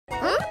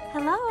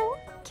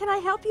Can I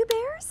help you,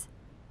 Bears?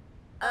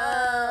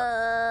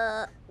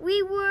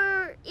 We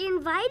were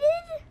invited?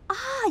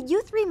 Ah,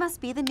 you three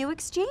must be the new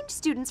exchange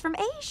students from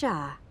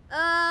Asia.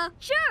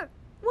 Sure.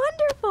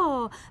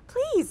 Wonderful.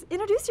 Please,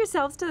 introduce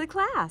yourselves to the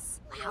class.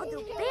 Wow,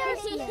 the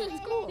bears here.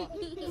 It's cool.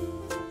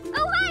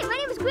 Oh, hi, my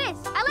name is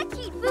Grizz. I like to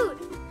eat food.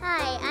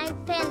 Hi,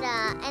 I'm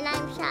Panda, and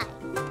I'm shy.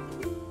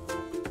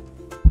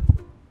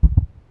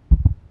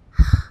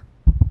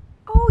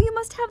 Oh, you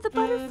must have the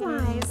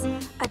butterflies.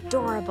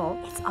 Adorable.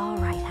 It's all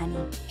right, honey.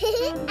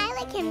 I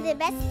like him the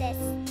bestest.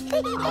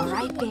 All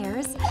right,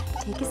 Bears,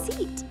 take a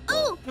seat.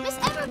 Oh, Miss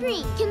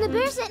Evergreen, can the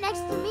bear sit next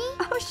to me?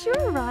 Oh,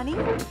 sure, Ronnie.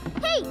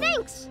 Hey,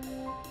 thanks.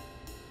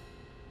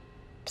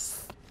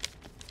 Psst.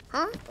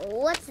 Huh?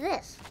 What's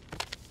this?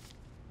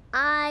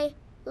 I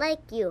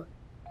like you.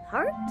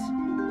 Heart?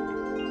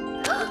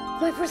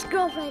 My first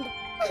girlfriend.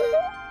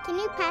 Can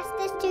you pass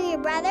this to your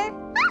brother?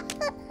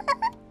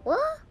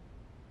 What?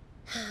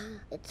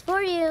 It's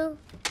for you.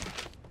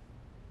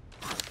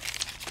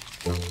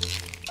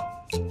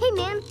 Hey,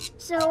 man.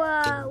 So,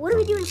 what do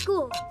we do in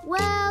school?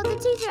 Well, the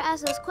teacher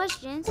asks us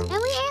questions, and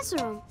we answer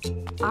them.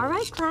 All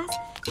right, class.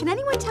 Can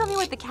anyone tell me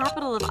what the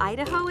capital of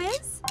Idaho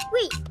is?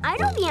 Wait, I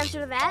know the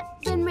answer to that.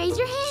 Then raise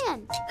your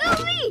hand.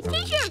 Oh, me!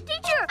 Teacher!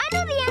 Teacher! I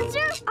know the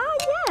answer! Ah,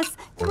 yes,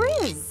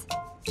 Grizz.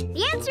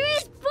 The answer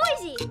is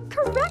Boise.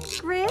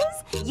 Correct,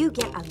 Grizz. You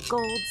get a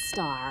gold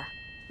star.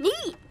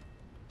 Neat.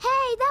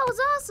 Hey, that was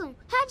awesome.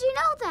 How'd you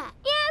know that?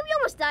 Yeah, we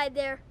almost died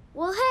there.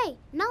 Well, hey,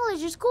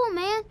 knowledge is cool,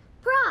 man.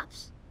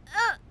 Props.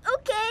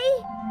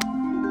 Okay.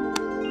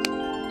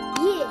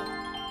 Yeah.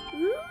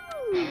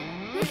 Ooh,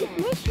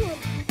 recognition.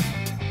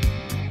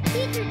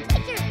 Teacher,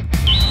 teacher.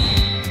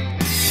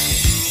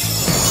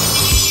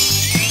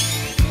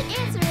 The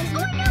answer is, oh,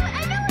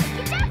 I know it.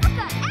 It's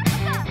Africa,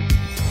 Africa.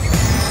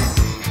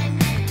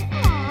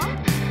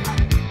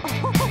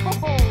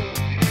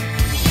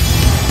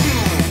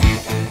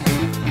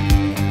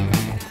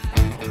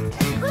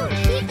 Oh,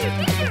 teacher,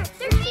 teacher.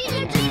 They're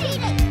cheating,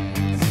 cheating.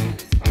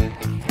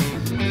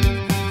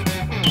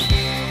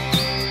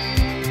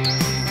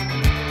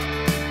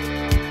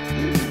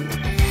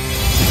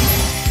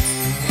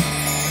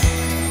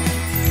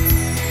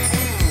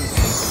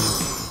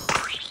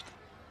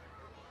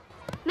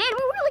 Man,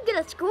 we're really good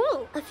at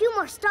school. A few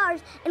more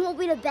stars and we'll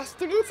be the best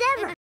students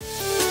ever.